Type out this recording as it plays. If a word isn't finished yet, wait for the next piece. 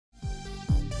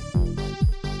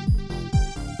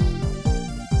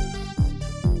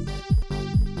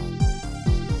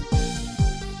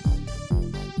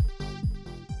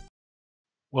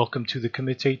Welcome to the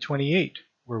Kumite 28,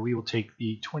 where we will take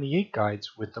the 28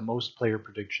 guides with the most player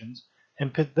predictions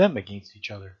and pit them against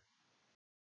each other.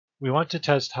 We want to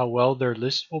test how well their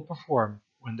lists will perform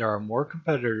when there are more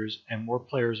competitors and more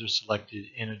players are selected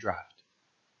in a draft.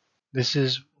 This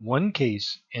is one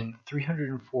case in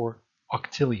 304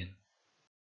 octillion.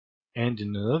 And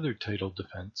in another title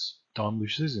defense, Don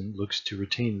Luszczyszyn looks to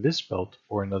retain this belt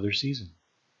for another season.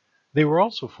 They were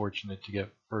also fortunate to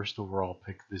get first overall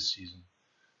pick this season.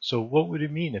 So what would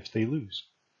it mean if they lose?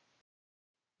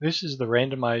 This is the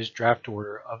randomized draft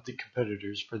order of the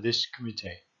competitors for this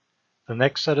Kumite. The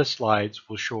next set of slides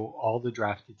will show all the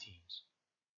drafted teams.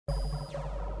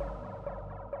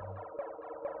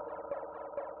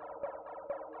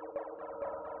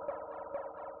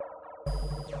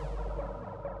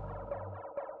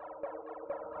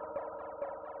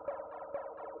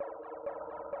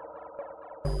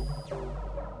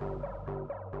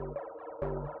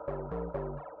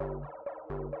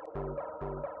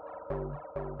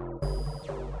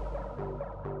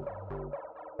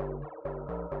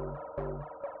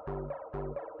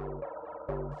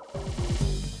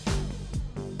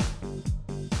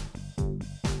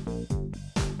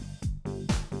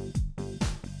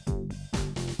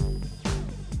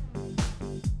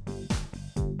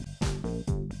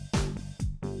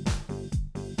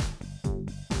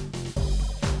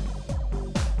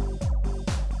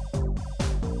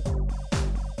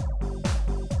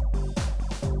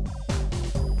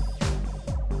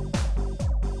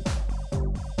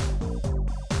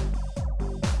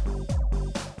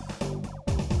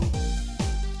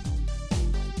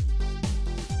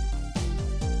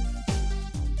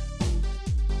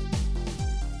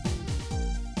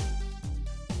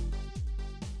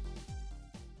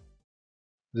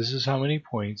 This is how many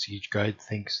points each guide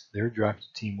thinks their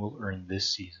drafted team will earn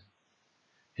this season.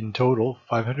 In total,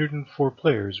 504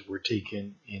 players were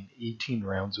taken in 18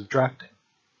 rounds of drafting.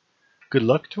 Good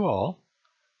luck to all.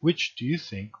 Which do you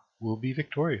think will be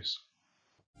victorious?